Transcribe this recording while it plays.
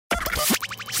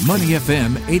Money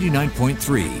FM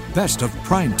 89.3, best of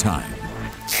prime time.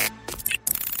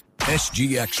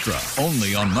 SG Extra,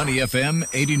 only on Money FM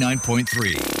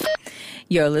 89.3.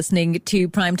 You're listening to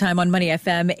Primetime on Money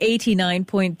FM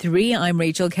 89.3. I'm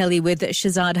Rachel Kelly with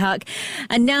Shazad Haq.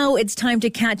 And now it's time to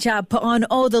catch up on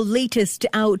all the latest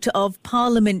out of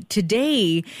Parliament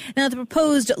today. Now, the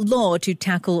proposed law to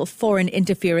tackle foreign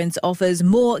interference offers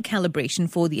more calibration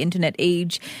for the internet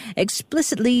age,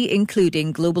 explicitly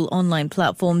including global online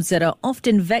platforms that are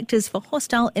often vectors for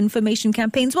hostile information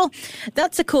campaigns. Well,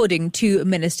 that's according to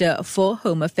Minister for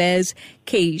Home Affairs,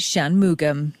 K.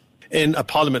 Shanmugam. In a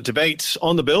Parliament debate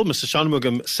on the bill, Mr.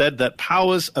 Shanmugam said that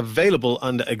powers available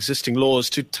under existing laws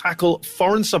to tackle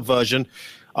foreign subversion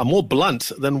are more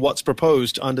blunt than what's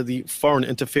proposed under the Foreign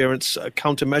Interference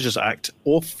Countermeasures Act,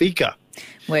 or FICA.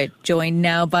 We're joined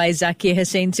now by Zakir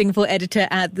Hussain, Singapore editor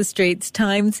at The Straits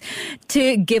Times,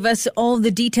 to give us all the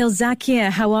details. Zakir,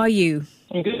 how are you?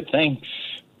 I'm good, thanks.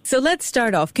 So let's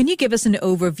start off. Can you give us an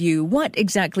overview? What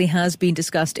exactly has been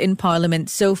discussed in Parliament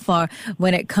so far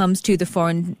when it comes to the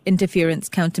Foreign Interference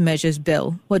Countermeasures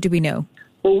Bill? What do we know?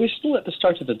 Well, we're still at the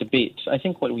start of the debate. I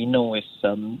think what we know is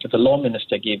the Law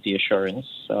Minister gave the assurance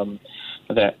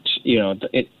that,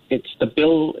 the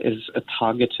bill is a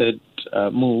targeted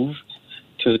move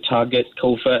to target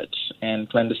covert and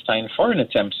clandestine foreign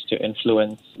attempts to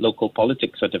influence local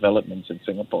politics or developments in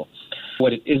Singapore.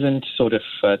 What it isn't sort of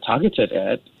targeted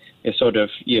at is sort of,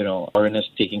 foreigners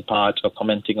taking part or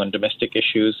commenting on domestic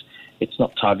issues. It's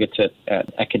not targeted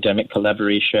at academic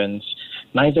collaborations.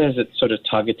 Neither is it sort of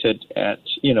targeted at,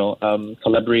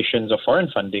 collaborations or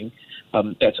foreign funding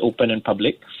that's open and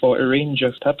public for a range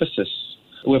of purposes.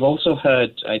 We've also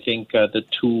heard, I think, the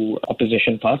two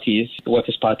opposition parties, the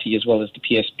Workers' Party as well as the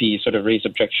PSP, sort of raise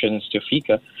objections to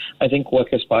FICA. I think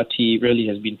Workers' Party really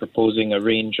has been proposing a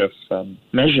range of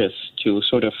measures to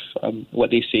sort of, what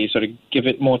they say, sort of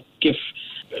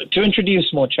to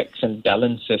introduce more checks and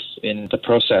balances in the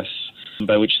process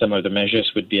by which some of the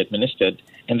measures would be administered.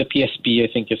 And the PSP,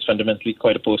 I think, is fundamentally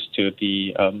quite opposed to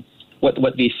the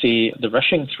what they say, the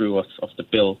rushing through of the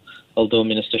bill, although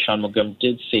Minister Shanmugam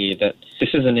did say that this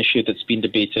is an issue that's been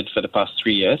debated for the past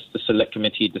 3 years. The Select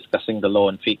Committee discussing the law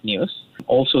on fake news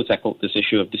also tackled this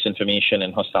issue of disinformation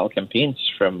and hostile campaigns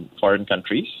from foreign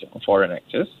countries, foreign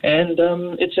actors. And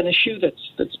it's an issue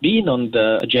that's been on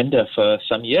the agenda for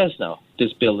some years now.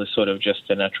 This bill is sort of just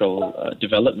a natural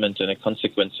development and a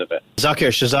consequence of it. Zakir,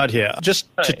 Shazad here. Just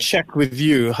to check with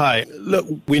you. Hi. Look,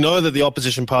 we know that the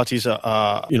opposition parties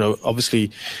are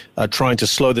obviously trying to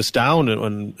slow this down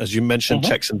and as you mentioned,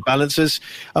 checks and balances.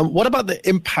 What about the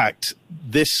impact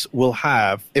this will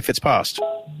have if it's passed?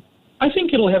 I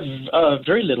think it'll have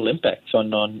very little impact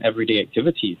on everyday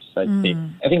activities, I think.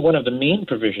 I think one of the main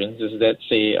provisions is that,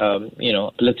 say,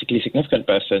 politically significant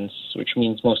persons, which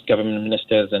means most government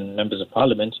ministers and members of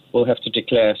parliament, will have to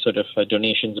declare sort of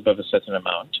donations above a certain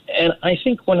amount. And I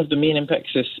think one of the main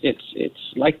impacts is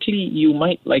you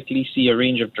might likely see a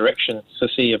range of directions. So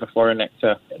say if a foreign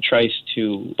actor tries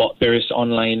to bot various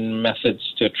online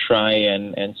methods to try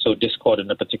and sow discord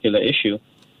on a particular issue,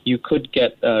 you could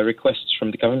get requests from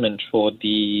the government for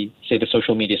the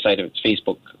social media side of its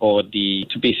Facebook, or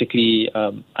to basically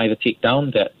either take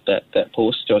down that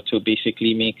post, or to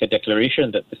basically make a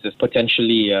declaration that this is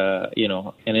potentially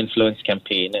an influence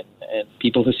campaign, and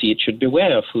people who see it should be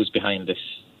aware of who's behind this.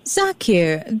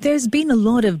 Zakir, there's been a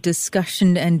lot of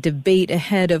discussion and debate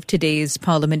ahead of today's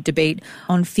Parliament debate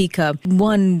on FICA.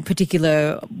 One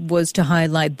particular was to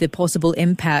highlight the possible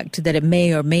impact that it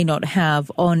may or may not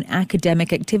have on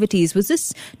academic activities. Was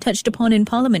this touched upon in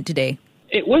Parliament today?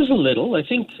 It was a little. I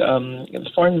think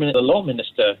the Law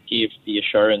Minister gave the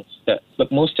assurance that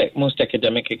most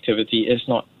academic activity is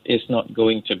not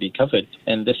going to be covered,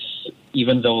 and this,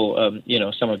 even though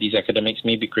some of these academics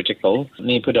may be critical,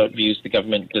 may put out views the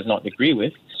government does not agree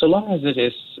with, so long as it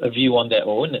is a view on their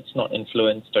own, it's not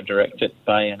influenced or directed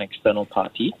by an external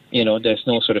party. There's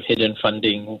no sort of hidden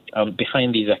funding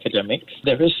behind these academics.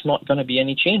 There is not going to be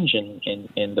any change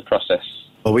in the process.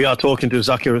 Well, we are talking to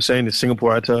Zakir Hussain, the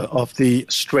Singapore editor of The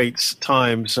Straits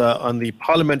Times, on the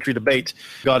parliamentary debate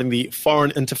regarding the Foreign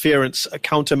Interference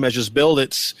Countermeasures Bill.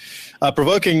 It's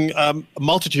provoking a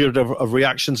multitude of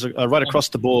reactions right across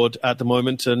the board at the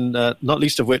moment, and not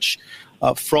least of which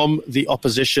from the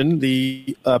opposition,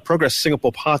 the Progress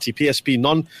Singapore Party, PSP,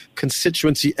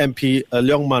 non-constituency MP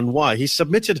Leong Man Wai. He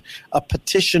submitted a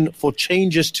petition for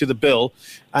changes to the bill,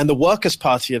 and the Workers'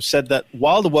 Party have said that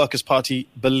while the Workers' Party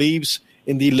believes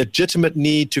in the legitimate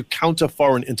need to counter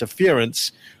foreign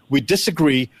interference, we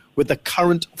disagree with the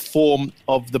current form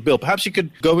of the bill. Perhaps you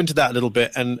could go into that a little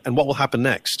bit and what will happen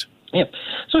next. Yeah.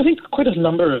 So I think quite a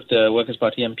number of the Workers'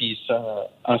 Party MPs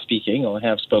are speaking or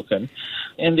have spoken,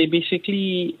 and they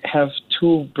basically have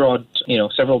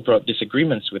several broad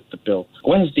disagreements with the bill.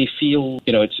 One is they feel,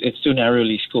 it's too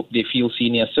narrowly scoped. They feel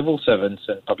senior civil servants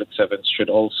and public servants should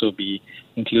also be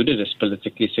included as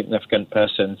politically significant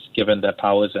persons given their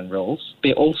powers and roles.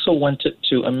 They also wanted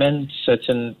to amend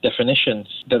certain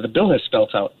definitions that the bill has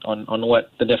spelled out on what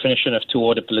the definition of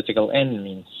toward a political end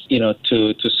means,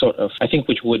 to sort of, I think,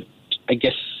 which would, I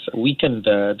guess, weaken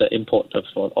the import of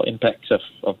or impacts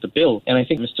of the bill. And I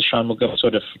think Mr. Shanmugam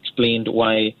sort of explained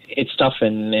why it's tough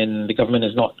and the government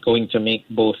is not going to make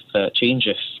both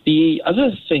changes. The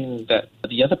other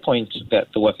point that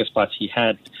the Workers' Party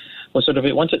had was sort of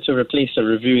it wanted to replace a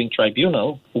reviewing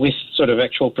tribunal with sort of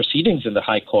actual proceedings in the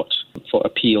High Court for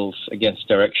appeals against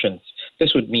directions.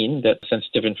 This would mean that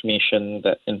sensitive information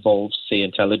that involves, say,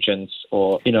 intelligence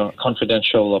or,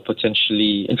 confidential or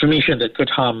potentially information that could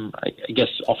harm, I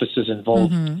guess, officers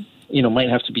involved, might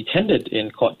have to be tendered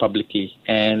in court publicly.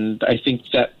 And I think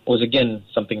that was, again,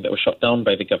 something that was shot down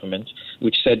by the government,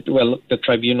 which said, well, look, the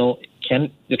tribunal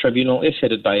is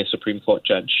headed by a Supreme Court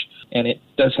judge, and it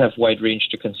does have wide range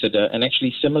to consider. And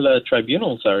actually, similar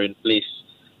tribunals are in place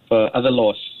for other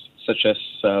laws, such as,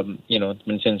 the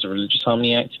Maintenance of Religious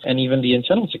Harmony Act and even the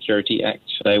Internal Security Act,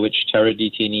 by which terror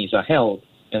detainees are held.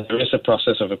 And there is a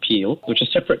process of appeal, which is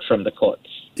separate from the courts.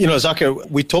 Zakir,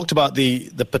 we talked about the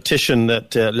petition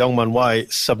that Leong Man Wai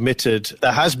submitted.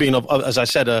 There has been, as I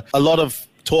said, a lot of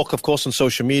talk, of course, on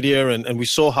social media, and we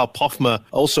saw how POFMA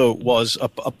also was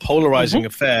a polarizing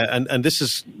affair, and this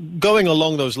is going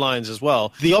along those lines as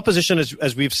well. The opposition,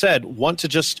 as we've said, want to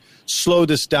just slow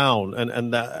this down,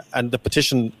 and the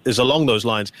petition is along those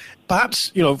lines.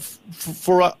 Perhaps,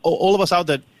 for all of us out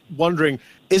there wondering,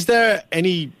 is there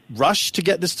any rush to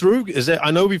get this through?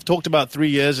 I know we've talked about 3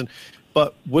 years,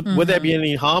 but would there be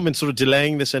any harm in sort of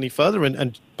delaying this any further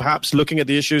and perhaps looking at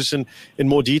the issues in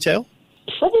more detail?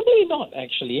 Probably not,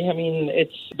 actually. I mean,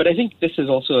 but I think this is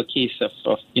also a case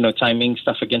of timing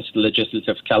stuff against the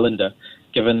legislative calendar,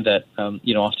 given that,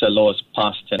 after a law is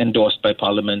passed and endorsed by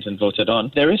Parliament and voted on,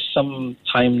 there is some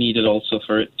time needed also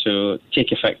for it to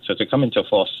take effect or to come into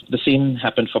force. The same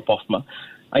happened for POFMA.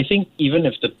 I think even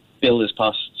if the bill is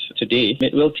passed today,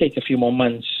 it will take a few more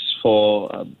months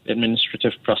for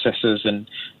administrative processes and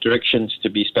directions to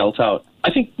be spelt out.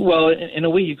 I think, well, in a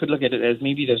way you could look at it as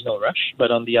maybe there's no rush,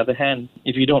 but on the other hand,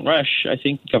 if you don't rush, I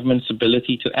think government's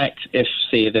ability to act if,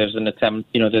 say, there's an attempt,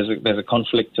 there's a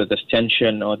conflict or there's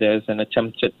tension or there's an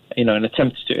attempt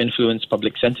to influence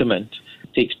public sentiment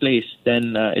takes place,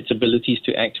 then its abilities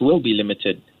to act will be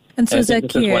limited. And so,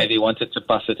 Zakir, this is why they wanted to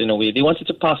pass it in a way. They wanted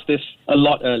to pass this a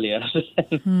lot earlier.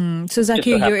 So,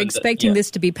 Zakir, you're expecting this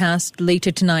to be passed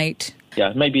later tonight?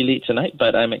 Yeah, maybe late tonight,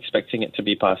 but I'm expecting it to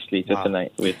be passed later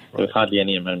tonight with hardly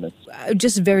any amendments.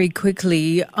 Just very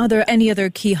quickly, are there any other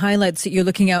key highlights that you're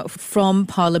looking out from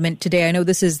Parliament today? I know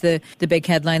this is the big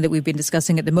headline that we've been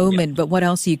discussing at the moment, but what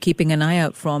else are you keeping an eye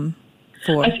out for?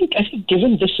 I think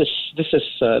given this is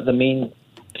the main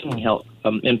thing held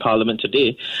in Parliament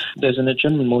today, there's an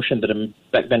adjournment motion that a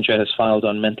backbencher has filed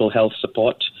on mental health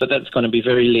support, but that's going to be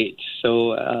very late.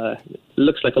 So it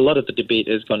looks like a lot of the debate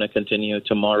is going to continue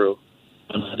tomorrow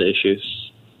on other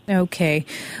issues. Okay.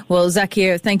 Well,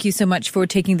 Zakir, thank you so much for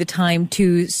taking the time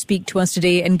to speak to us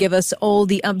today and give us all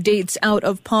the updates out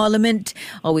of Parliament.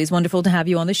 Always wonderful to have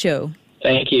you on the show.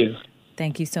 Thank you.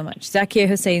 Thank you so much. Zakir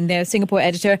Hussain there, Singapore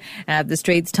editor at The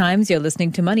Straits Times. You're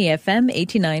listening to Money FM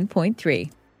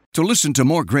 89.3. To listen to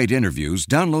more great interviews,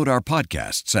 download our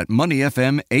podcasts at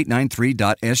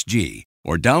moneyfm893.sg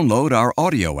or download our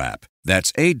audio app.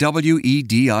 That's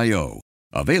AWEDIO.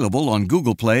 Available on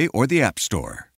Google Play or the App Store.